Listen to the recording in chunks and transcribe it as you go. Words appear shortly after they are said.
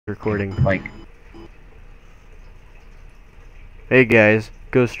Recording. Like, Hey guys,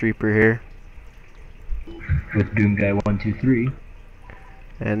 Ghost Reaper here, with Doomguy123.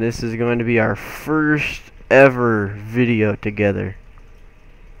 and this is going to be our first ever video together.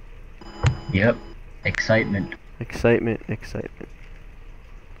 Yep. Excitement. Excitement.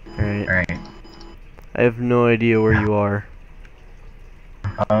 Alright. Alright. I have no idea where you are.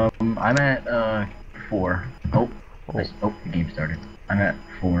 I'm at, 4. Oh, the game started. I'm at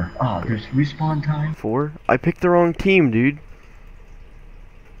 4. Ah, there's respawn time. 4? I picked the wrong team, dude.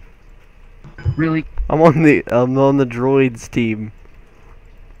 Really? I'm on the droids team.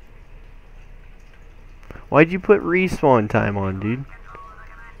 Why'd you put respawn time on, dude?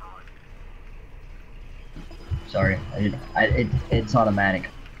 Sorry, it's automatic.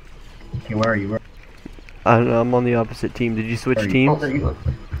 Okay, where are you? I'm on the opposite team. Did you switch teams? Oh, there you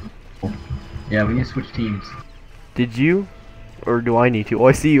go. Yeah, we need to switch teams. Did you? Or do I need to? Oh,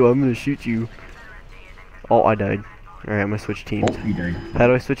 I see you. I'm gonna shoot you. Oh, I died. Alright, I'm gonna switch teams. Oh, you died. How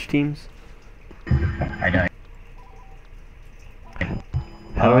do I switch teams? I died.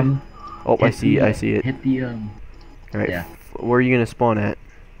 How do I? Oh, I see it. Hit the, Alright, yeah. Where are you gonna spawn at?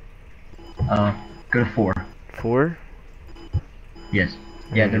 Go to 4. 4? Yes.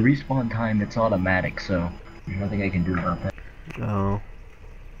 Yeah, the respawn time, it's automatic, so there's nothing I can do about that. Oh.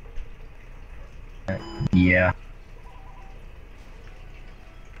 Yeah.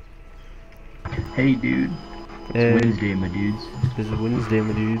 Hey, dude. Hey. It's Wednesday, my dudes. This is Wednesday,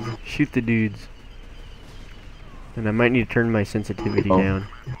 my dudes. Shoot the dudes. And I might need to turn my sensitivity down.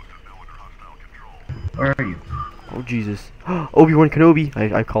 Where are you? Oh, Jesus. Obi-Wan Kenobi!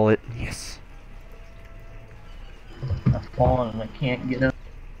 I call it. Yes. I've fallen and I can't get up.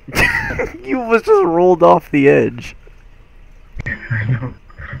 You was just rolled off the edge. I know.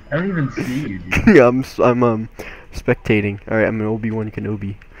 I don't even see you, dude. Yeah, I'm spectating. Alright, I'm an Obi-Wan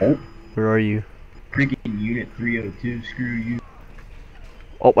Kenobi. Oh. Where are you? Freaking Unit 302, screw you.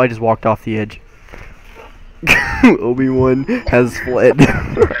 Oh, I just walked off the edge. Obi-Wan has fled.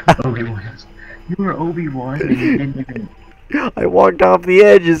 Obi-Wan. You were Obi-Wan and you didn't even... I walked off the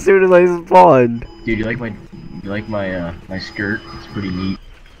edge as soon as I spawned. Dude, you like my my skirt? It's pretty neat.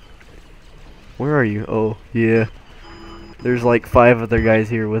 Where are you? Oh, yeah. There's like 5 other guys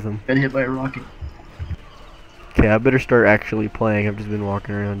here with him. Got hit by a rocket. Okay, I better start actually playing. I've just been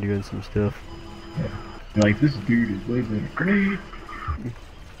walking around doing some stuff. Yeah. You're like, this dude is way better. Great.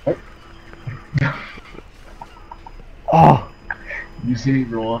 Oh. Oh! You see me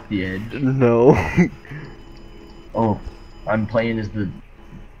roll off the edge? No. Oh, I'm playing as the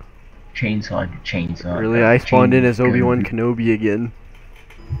chainsaw. Really? I spawned in as Obi-Wan Kenobi again.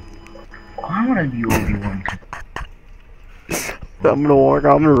 I want to be Obi-Wan. I'm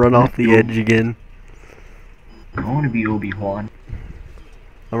gonna run off the edge again. I want to be Obi-Wan.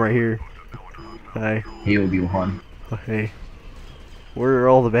 I'm right here. Hi. Hey, Obi-Wan. Oh, hey. Where are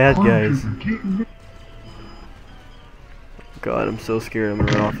all the bad guys? God, I'm so scared I'm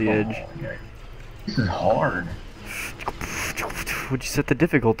gonna run off the edge. This is hard. What'd you set the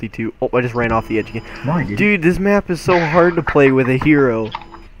difficulty to? Oh, I just ran off the edge again. No, I didn't. Dude, this map is so hard to play with a hero.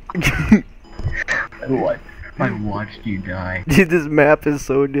 What? I watched you die. Dude, this map is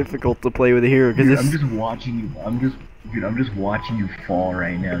so difficult to play with a hero because I'm just watching you. I'm just watching you fall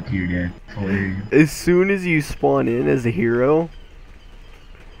right now to your death. It's hilarious. As soon as you spawn in as a hero,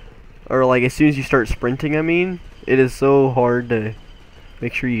 or like as soon as you start sprinting, I mean, it is so hard to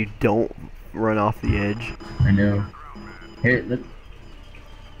make sure you don't run off the edge. I know. Here, look.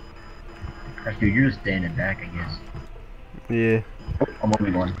 Dude, you're just standing back, I guess. Yeah. Oh, I'm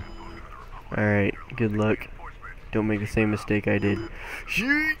Obi-Wan. Alright, good luck. Don't make the same mistake I did.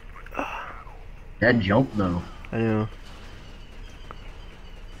 Shit! That jump, though. I know.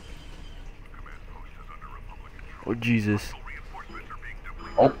 Oh, Jesus.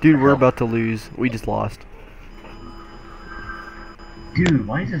 Oh, dude, we're about to lose. We just lost. Dude,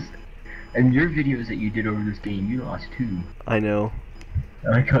 why is this... And your videos that you did over this game, you lost too. I know.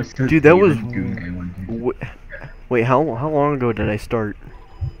 Dude, that was... Wait, how long ago did I start?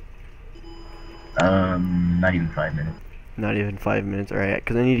 Not even 5 minutes. Not even 5 minutes, alright,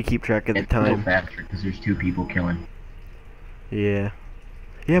 because I need to keep track of the time. It's faster, because there's 2 people killing. Yeah.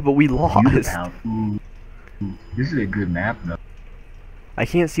 Yeah, but we lost. Ooh. This is a good map, though. I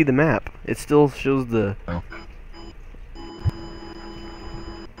can't see the map. It still shows the... Oh.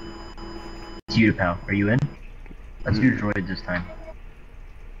 It's Utapau. Are you in? Let's do droid this time.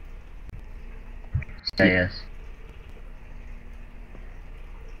 Say yes.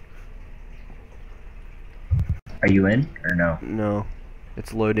 Are you in or no? No.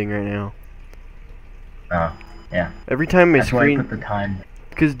 It's loading right now. Oh, yeah. Every time my That's screen... why I put the time.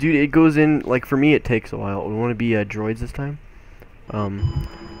 Because, dude, it goes in, like, for me it takes a while. We want to be droids this time.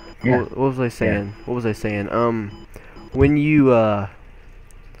 Yeah. What was I saying? What was I saying? When you,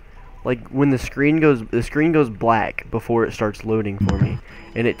 like, when the screen goes black before it starts loading for me.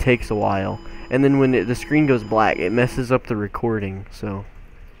 And it takes a while. And then when the screen goes black, it messes up the recording, so.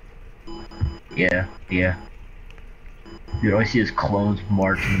 Yeah, yeah. Dude, all I see is clones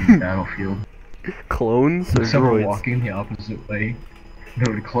marching in the battlefield. Clones or Some are droids? walking the opposite way.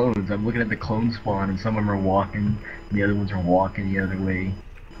 No, the clones. I'm looking at the clone spawn, and some of them are walking, and the other ones are walking the other way.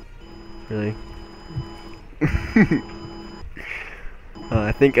 Really?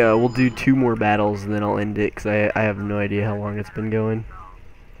 I think we'll do 2 more battles and then I'll end it, because I have no idea how long it's been going.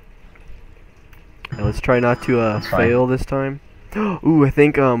 Let's try not to fail this time. Ooh, I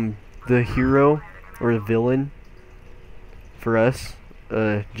think the hero or the villain for us,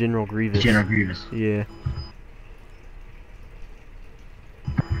 General Grievous. General Grievous. Yeah.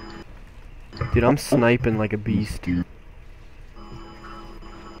 Dude, I'm sniping like a beast. Dude.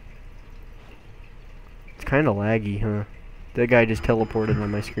 It's kind of laggy, huh? That guy just teleported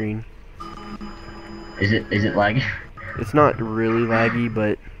on my screen. Is it laggy? It's not really laggy,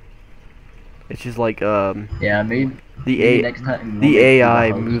 but it's just like Yeah, maybe next time the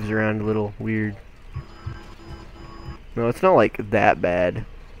AI moves around a little weird. No, it's not like that bad.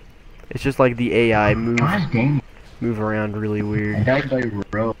 It's just like the AI move around really I weird. died by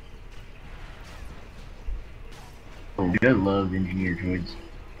row. Oh, dude, I love engineer droids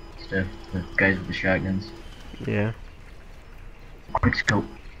stuff. The guys with the shotguns. Yeah. Quick scope.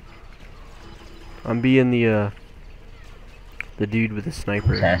 I'm being the dude with the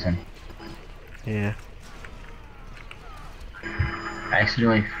sniper. Assassin. Yeah. I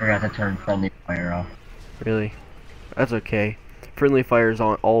accidentally forgot to turn friendly fire off. Really? That's okay. Friendly fire's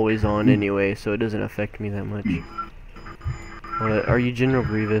always on anyway, so it doesn't affect me that much. What? Are you General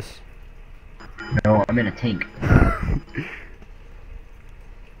Grievous? No, I'm in a tank.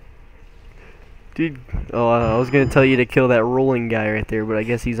 Dude, oh, I was gonna tell you to kill that rolling guy right there, but I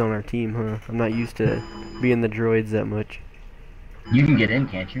guess he's on our team, huh? I'm not used to being the droids that much. You can get in,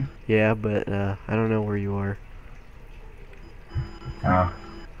 can't you? Yeah, but I don't know where you are. Oh.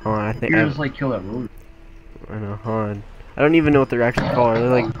 Hold on, I think You just like kill that road. I know, hold on. I don't even know what they're actually called. Are they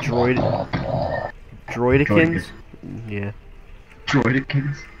like droidikins? Yeah.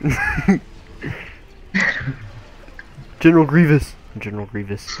 Droidikins? General Grievous. General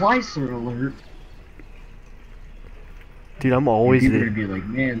Grievous. Slicer alert. Dude, I'm always People are gonna be like,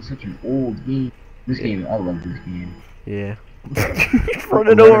 man, such an old game. This game, I love this game. Yeah.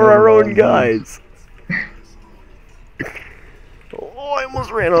 Running over our own guys. Oh, I almost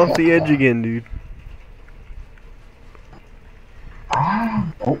ran off the edge again, dude.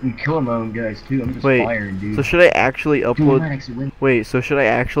 Oh, I'm killing my own guys too. I'm just firing, dude. So should I actually upload? Dude, I might actually win. Wait, so should I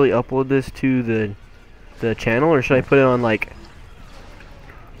actually upload this to the channel, or should I put it on like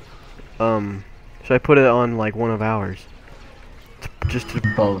should I put it on like one of ours? Just to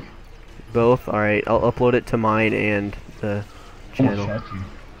both. Both? Alright, I'll upload it to mine and the channel.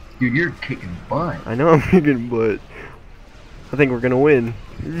 Dude, you're kicking butt. I know I'm kicking butt. I think we're gonna win.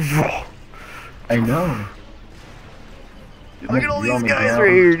 I know. Dude, look at all these guys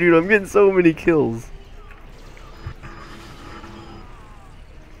right here, dude. I'm getting so many kills.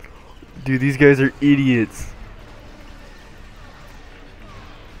 Dude, these guys are idiots.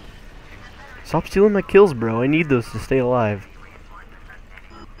 Stop stealing my kills, bro. I need those to stay alive.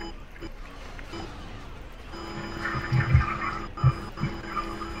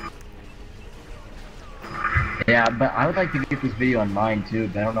 Yeah, but I would like to get this video on mine too,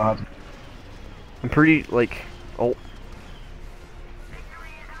 but I don't know how to. I'm pretty, like, oh.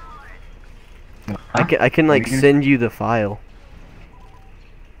 I can like send you the file.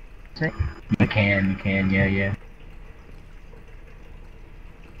 You can, yeah.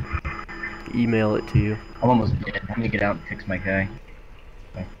 Email it to you. I'm almost dead. I'm gonna get out and fix my guy.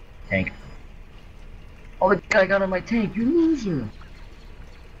 My tank. Oh, the guy got on my tank, you loser!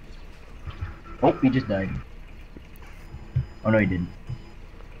 Oh, he just died. Oh no, he didn't.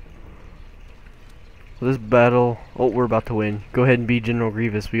 Well, this battle, oh, we're about to win. Go ahead and be General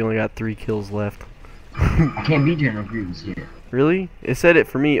Grievous. We only got 3 kills left. I can't be General Grievous yet. Really? It said it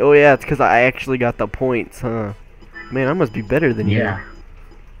for me. Oh yeah, it's because I actually got the points, huh? Man, I must be better than you.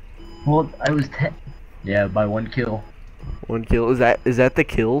 Well, I was 10. Yeah, by 1 kill. 1 kill. Is that the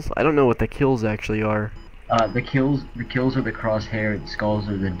kills? I don't know what the kills actually are. The kills are the crosshair, the skulls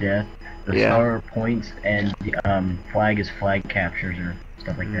are the death, the star are points, and the flag is flag captures or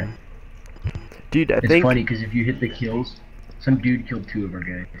stuff like that. Dude, I think it's funny because if you hit the kills, Some dude killed 2 of our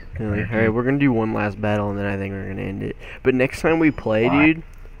guys. Really? Alright, we're gonna do one last battle and then I think we're gonna end it. But next time we play, dude,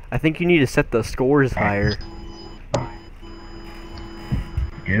 I think you need to set the scores higher.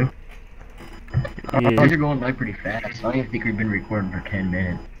 You? Yeah. You're going by pretty fast. I don't even think we've been recording for 10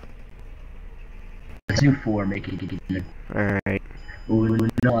 minutes. Let's do 4, make it good. Alright.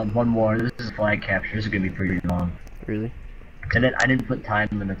 No, one more. This is a flag capture. This is gonna be pretty long. Really? And then I didn't put time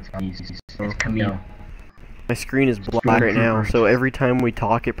limits on these. It's Camille. My screen is black right now, so every time we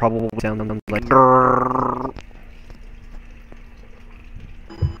talk, it probably sounds like.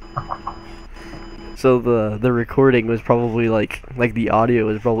 So the recording was probably like the audio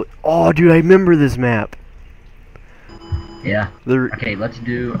was probably. Oh, dude, I remember this map. Yeah. Okay, let's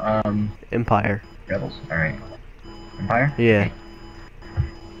do Empire. Rebels. All right. Empire. Yeah. Okay.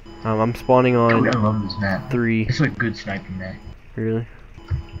 I'm spawning on. I love this map. 3. This is a good sniping map. Really?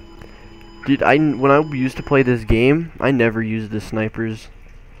 Dude, when I used to play this game, I never used the snipers.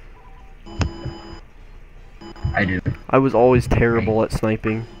 I do. I was always terrible at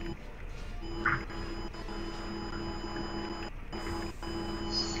sniping.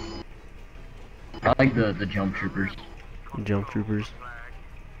 I like the jump troopers. Jump troopers.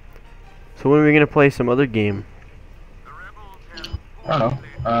 So when are we gonna play some other game? I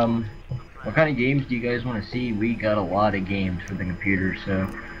don't know. What kind of games do you guys want to see? We got a lot of games for the computer, so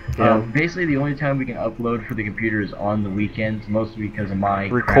Yeah. basically the only time we can upload for the computer is on the weekends, mostly because of my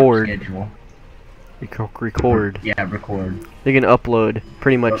Record. crap schedule. Record. Yeah, record. We can upload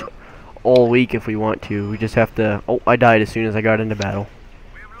pretty much all week if we want to. We just have to. Oh, I died as soon as I got into battle.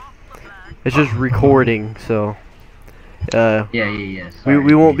 It's just recording, so. Yeah.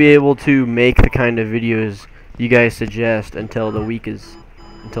 We won't be able to make the kind of videos you guys suggest until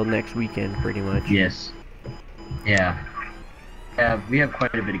until next weekend, pretty much. Yes. Yeah. We have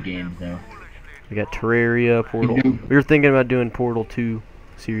quite a bit of games though. We got Terraria, Portal. We were thinking about doing Portal 2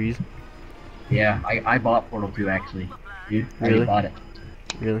 series. Yeah, I bought Portal 2 actually. Dude, I Really? bought it.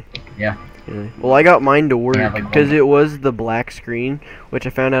 Really? Yeah. Really? Well, I got mine to work Yeah, like because it was the black screen, which I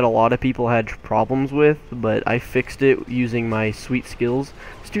found out a lot of people had problems with, but I fixed it using my sweet skills.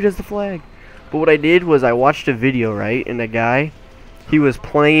 This dude has the flag. But what I did was I watched a video, right, and a guy, he was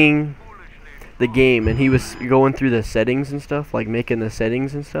playing the game and he was going through the settings and stuff, like making the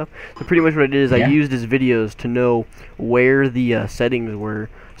settings and stuff. So pretty much what I did is I used his videos to know where the settings were.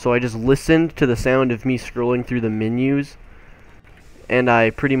 So I just listened to the sound of me scrolling through the menus, and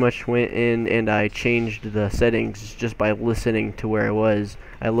I pretty much went in and I changed the settings just by listening to where I was.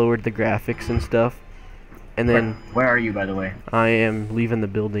 I lowered the graphics and stuff, and then Where are you, by the way? I am leaving the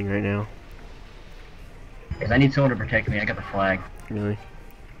building right now. Because I need someone to protect me. I got the flag. Really?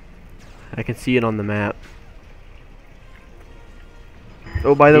 I can see it on the map.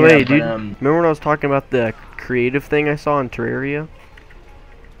 Oh, by the way, dude, remember when I was talking about the creative thing I saw in Terraria?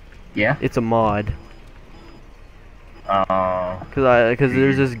 Yeah? It's a mod. Oh. Cause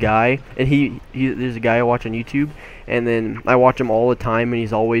there's this guy, and there's a guy I watch on YouTube, and then I watch him all the time, and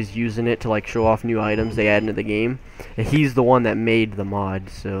he's always using it to like show off new items they add into the game. And he's the one that made the mod,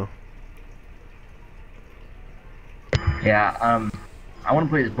 so. Yeah, I want to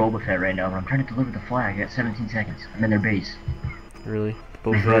play this Boba Fett right now, but I'm trying to deliver the flag. I got 17 seconds. I'm in their base. Really?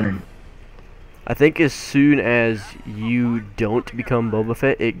 Boba Fett? I think as soon as you don't become Boba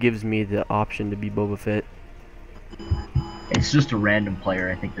Fett, it gives me the option to be Boba Fett. It's just a random player,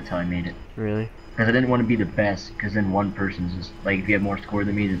 I think that's how I made it. Really? Because I didn't want to be the best, because then one person's just, like, if you have more score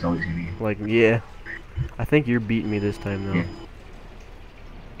than me, there's always going to be you. Like, yeah. I think you're beating me this time, though. Yeah.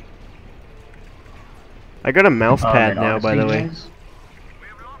 I got a mouse pad now, by the way. Guys,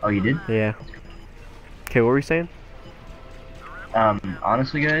 oh, you did? Yeah. Okay, what were we saying?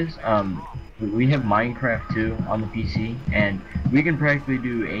 Honestly, guys, we have Minecraft too on the PC, and we can practically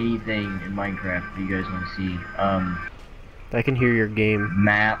do anything in Minecraft that you guys want to see. I can hear your game.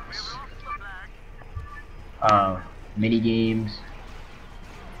 Maps, mini games.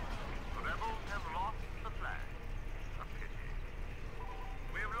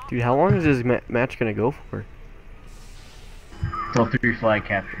 Dude, how long is this match gonna go for? Till 3 flag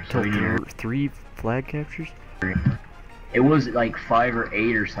captures. So we need 3 flag captures? It was like 5 or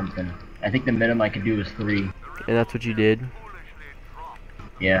 8 or something. I think the minimum I could do was 3. And that's what you did?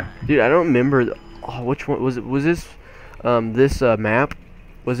 Yeah. Dude, I don't remember. Oh, which one was it? Was this map?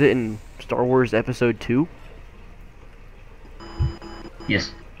 Was it in Star Wars Episode 2?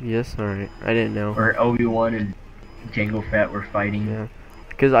 Yes. Yes. All right. I didn't know. Or Obi-Wan and Jango Fett were fighting. Yeah.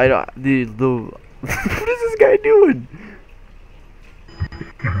 Because the what is this guy doing?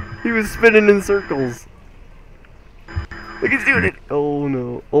 He was spinning in circles. Look, he's doing it. Oh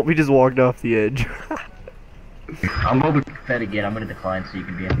no. Oh, he just walked off the edge. I'm Obi. Fett again, I'm gonna decline so you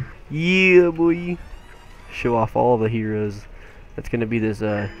can be in. Yeah, boy. Show off all the heroes. That's gonna be this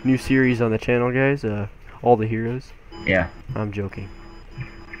new series on the channel, guys. All the heroes. Yeah. I'm joking.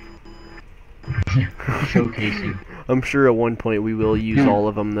 Showcasing. I'm sure at one point we will use all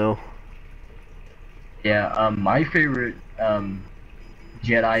of them, though. Yeah. My favorite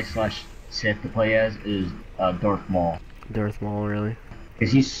Jedi slash Sith to play as is Darth Maul. Darth Maul, really?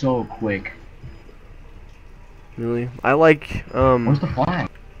 Cause he's so quick. Really? I like Where's the flag?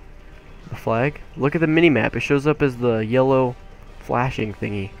 the flag. Look at the mini map. It shows up as the yellow flashing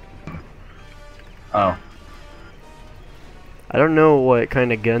thingy. Oh. I don't know what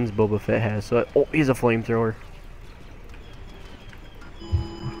kind of guns Boba Fett has. So oh, he's a flamethrower.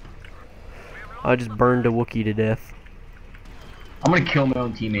 I just burned a Wookiee to death. I'm gonna kill my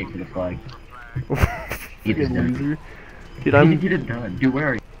own teammate for the flag. Get it done. Loser. Dude, Get it done. Dude, where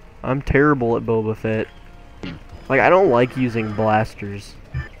are you? I'm terrible at Boba Fett. Like, I don't like using blasters,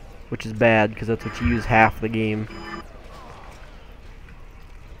 which is bad because that's what you use half the game.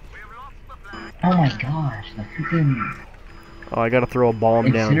 Oh my gosh, the freaking Oh, I gotta throw a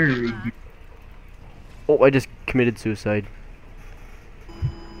bomb down. incinerator. Oh, I just committed suicide.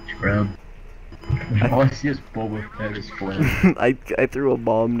 Scrub. All I see is Boba Fett is flame. I threw a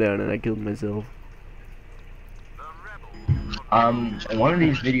bomb down and I killed myself. In one of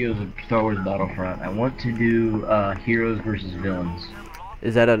these videos of Star Wars Battlefront, I want to do heroes versus villains.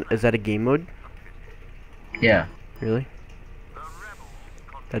 Is that a game mode? Yeah. Really?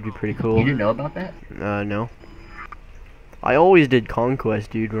 That'd be pretty You cool. didn't know about that? No. I always did Conquest,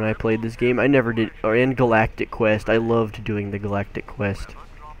 dude, when I played this game. I never did, or in Galactic Quest. I loved doing the Galactic Quest.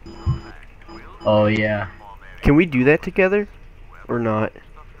 Oh yeah. Can we do that together? Or not?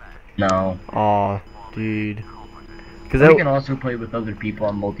 No. Aw, dude. Cause We can also play with other people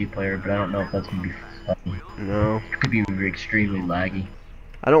on multiplayer, but I don't know if that's gonna be fun. no. It could be extremely laggy.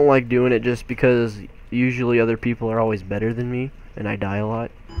 I don't like doing it just because usually other people are always better than me, and I die a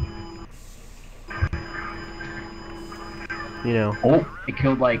lot. You know. Oh, it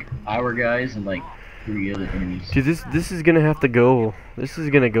killed like our guys and like 3 other enemies. Dude, this is gonna have to go. This is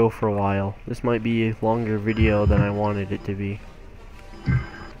gonna go for a while. This might be a longer video than I wanted it to be.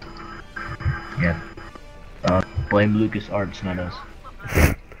 Yeah. Blame LucasArts, not us.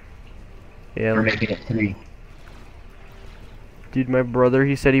 Yeah. We're making it 3. Dude, my brother,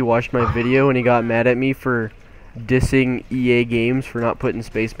 he said he watched my video and he got mad at me for dissing EA Games for not putting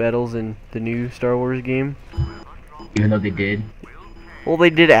space battles in the new Star Wars game. Even though they did. Well, they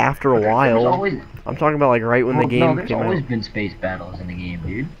did after a while. Always, I'm talking about like right when the game no, there's came always out. been space battles in the game,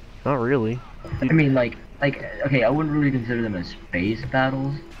 dude. Not really. I mean, like, okay, I wouldn't really consider them as space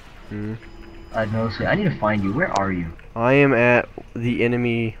battles. Mm. No, so I need to find you. Where are you? I am at the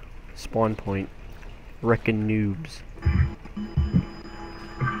enemy spawn point. Wrecking noobs.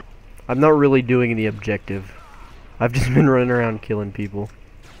 I'm not really doing the objective. I've just been running around killing people.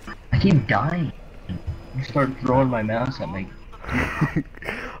 I keep dying. You start throwing my mouse at me.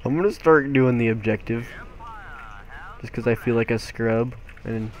 I'm gonna start doing the objective. Just because I feel like a scrub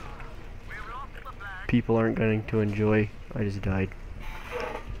and people aren't going to enjoy. I just died.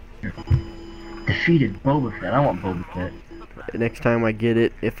 Defeated Boba Fett. I want Boba Fett. Next time I get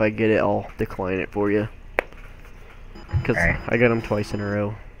it, if I get it, I'll decline it for you. Because Alright. I got him twice in a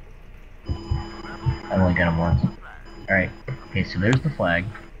row. I only got him once. Alright. Okay, so there's the flag.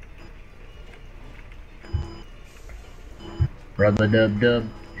 Rub-a-dub-dub.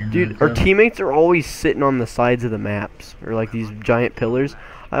 Dude, our teammates are always sitting on the sides of the maps, or like these giant pillars.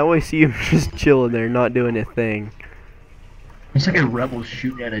 I always see them just chilling there, not doing a thing. It's like a rebel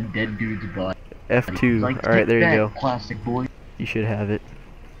shooting at a dead dude's butt. F2. Like, Alright, there you take go. that, plastic boy. You should have it.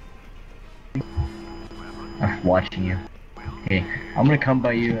 I'm watching you. Okay, I'm gonna come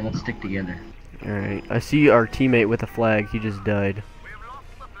by you and let's stick together. Alright, I see our teammate with a flag. He just died.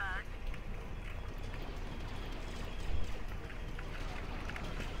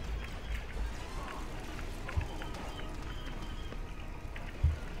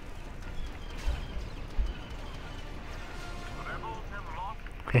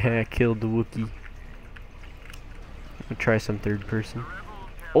 I killed the Wookiee. I'll try some third person.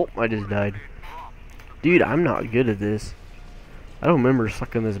 Oh, I just died. Dude, I'm not good at this. I don't remember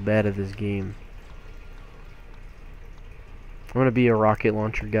sucking this bad at this game. I'm gonna be a rocket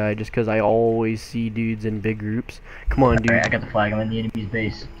launcher guy just because I always see dudes in big groups. Come on, dude. Alright, I got the flag. I'm in the enemy's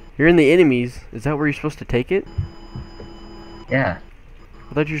base. You're in the enemies. Is that where you're supposed to take it? Yeah.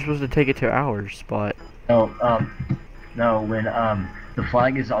 I thought you were supposed to take it to our spot. No, no, when, the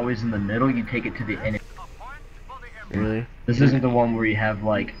flag is always in the middle, you take it to the enemy. Really? This isn't the one where you have,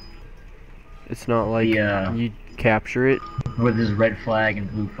 like, It's not like the, capture it. Where there's red flag and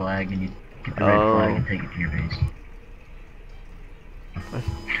blue flag, and you get the red flag and take it to your base.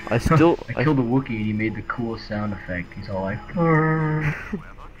 I still I killed a Wookiee and he made the coolest sound effect. He's all like,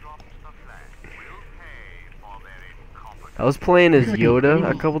 I was playing as Yoda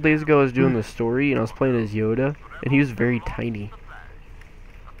a couple days ago. I was doing the story and I was playing as Yoda, and he was very tiny.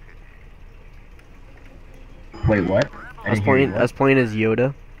 Wait, what? I was playing as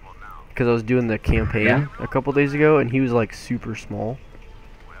Yoda because I was doing the campaign a couple days ago, and he was like super small.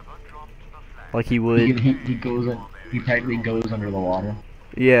 Like he would. He goes. He practically goes under the water.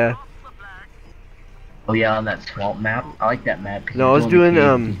 Yeah. Oh yeah, on that swamp map. I like that map. No, I was doing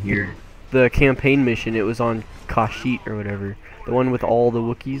the campaign mission. It was on Kashyyyk or whatever, the one with all the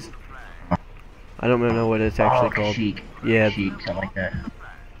Wookiees. I don't know what it's actually called. Kashyyyk. Yeah. Kashyyyk, something like that. Do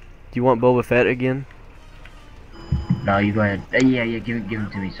you want Boba Fett again? No, you go ahead. Yeah, give him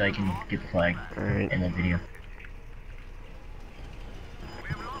to me so I can get the flag. Alright. In the video.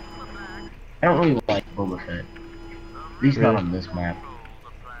 I don't really like Boba Fett. At least not on this map.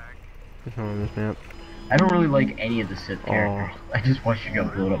 It's not on this map. I don't really like any of the Sith characters. I just watched you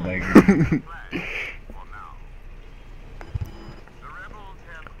get blown up by a group.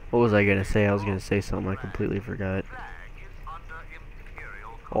 What was I gonna say? I was gonna say something I completely forgot.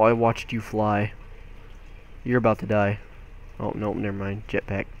 Oh, I watched you fly. You're about to die. Oh, no, never mind.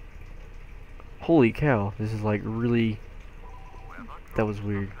 Jetpack. Holy cow, this is like really... That was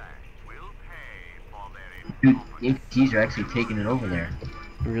weird. Dude, the ATs are actually taking it over there.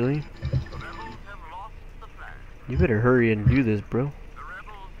 Really? You better hurry and do this, bro.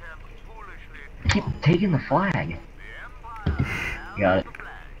 Keep taking the flag. Got it.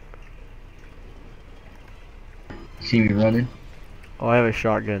 See me running? Oh, I have a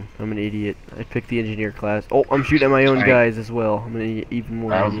shotgun. I'm an idiot. I picked the engineer class. Oh, I'm shooting at my own guys as well. I'm an even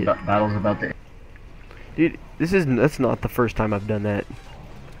more idiot. Battle's about to... Dude, that's not the first time I've done that.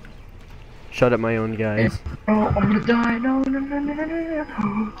 Shot at my own guys. Oh, I'm gonna die. No.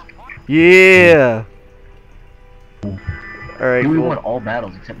 Yeah! Alright, We won all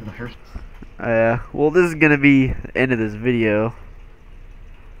battles except for the first. well, this is gonna be the end of this video.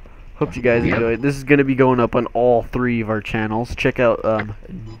 Hope you guys enjoyed. This is gonna be going up on all 3 of our channels. Check out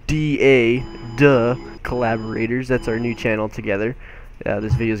Duh Collaborators. That's our new channel together.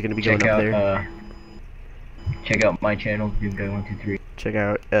 This video is gonna be going up there. Check out my channel, Doomguy123. Check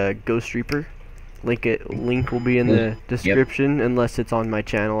out Ghost Reaper. Link will be in the description, unless it's on my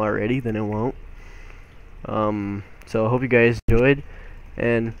channel already, then it won't. So I hope you guys enjoyed,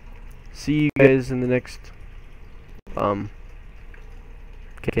 and see you guys in the next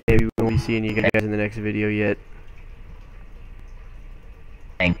okay, we won't be seeing you guys in the next video yet.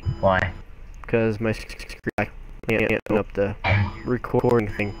 Why? Because my screen, I can't open up the recording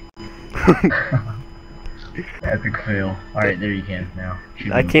thing. Epic fail. Alright, there you can now.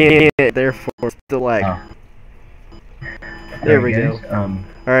 I can't, therefore it's still lag. Oh. There we go.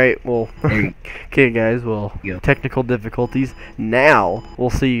 Alright, well, There okay guys, well, you go. technical difficulties. Now, we'll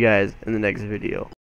see you guys in the next video.